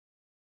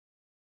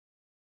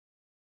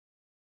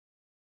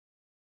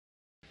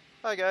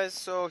Hi guys,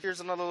 so here's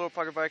another little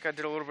pocket bike. I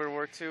did a little bit of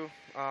work to.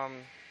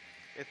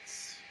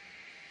 It's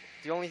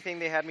the only thing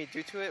they had me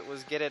do to it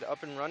was get it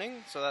up and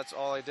running, so that's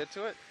all I did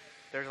to it.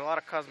 There's a lot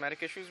of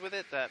cosmetic issues with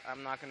it that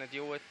I'm not going to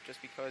deal with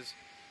just because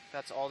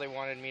that's all they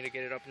wanted me to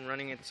get it up and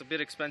running. It's a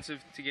bit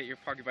expensive to get your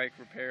pocket bike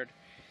repaired,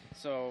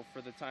 so for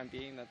the time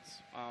being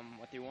that's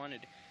what they wanted.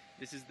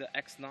 This is the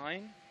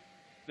X-9.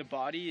 The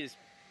body is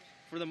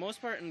for the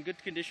most part in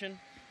good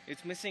condition.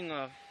 It's missing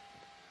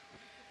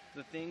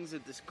the things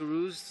that the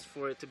screws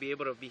for it to be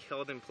able to be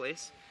held in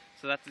place,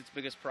 so that's its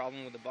biggest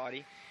problem with the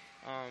body.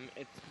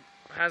 It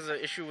has an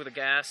issue with the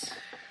gas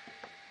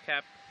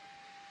cap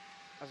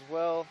as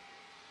well,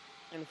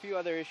 and a few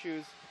other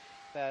issues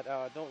that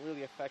don't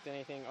really affect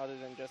anything other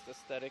than just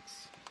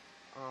aesthetics.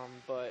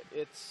 But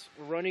it's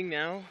running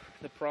now.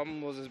 The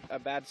problem was a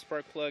bad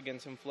spark plug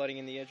and some flooding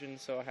in the engine,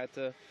 so I had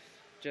to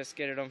just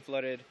get it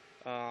unflooded,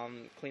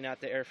 clean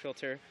out the air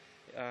filter,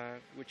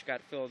 which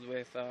got filled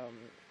with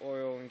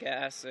oil and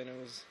gas, and it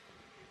was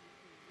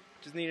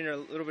just needed a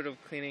little bit of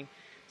cleaning,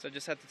 so I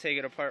just had to take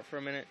it apart for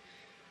a minute.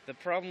 The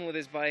problem with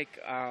this bike,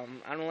 I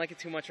don't like it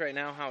too much right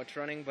now how it's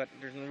running, but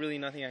there's really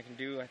nothing I can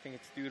do. I think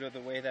it's due to the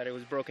way that it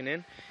was broken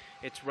in.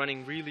 It's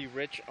running really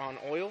rich on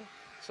oil,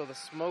 so the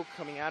smoke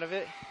coming out of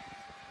it,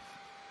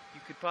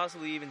 you could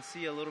possibly even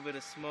see a little bit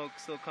of smoke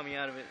still coming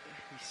out of it.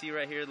 You see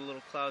right here the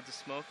little clouds of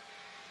smoke.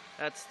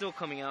 That's still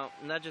coming out,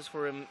 not just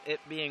for it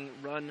being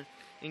run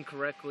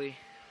incorrectly,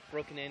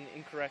 broken in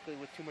incorrectly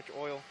with too much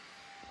oil.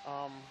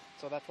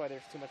 So that's why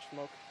there's too much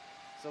smoke.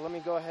 So let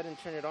me go ahead and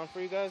turn it on for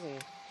you guys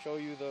and show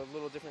you the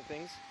little different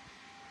things.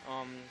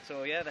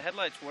 So yeah, the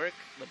headlights work.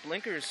 The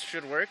blinkers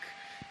should work.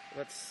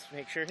 Let's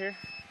make sure here.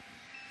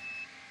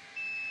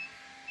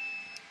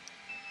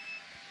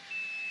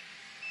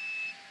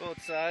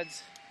 Both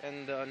sides,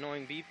 and the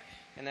annoying beep,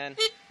 and then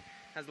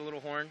has the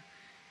little horn.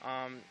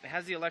 It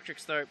has the electric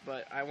start,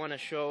 but I want to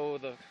show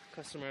the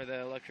customer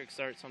the electric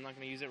start, so I'm not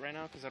going to use it right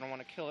now because I don't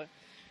want to kill it.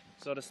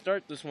 So to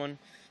start this one,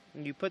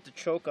 you put the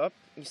choke up,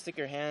 you stick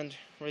your hand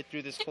right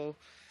through this hole,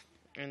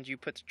 and you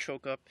put the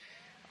choke up.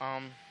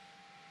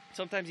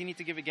 Sometimes you need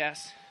to give it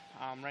gas.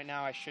 Right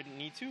now I shouldn't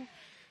need to,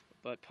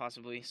 but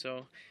possibly.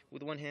 So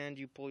with one hand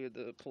you pull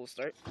the pull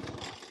start.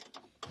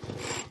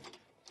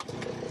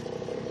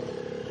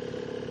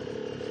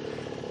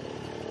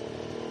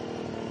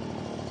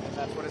 And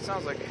that's what it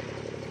sounds like.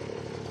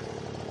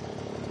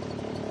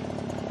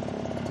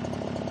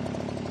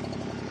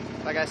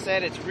 Like I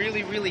said, it's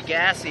really, really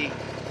gassy.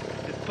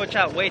 It puts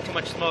out way too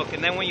much smoke.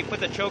 And then when you put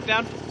the choke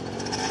down,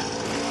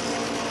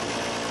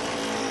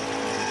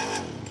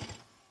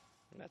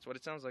 that's what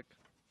it sounds like.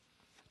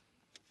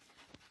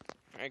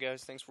 Alright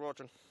guys, thanks for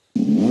watching.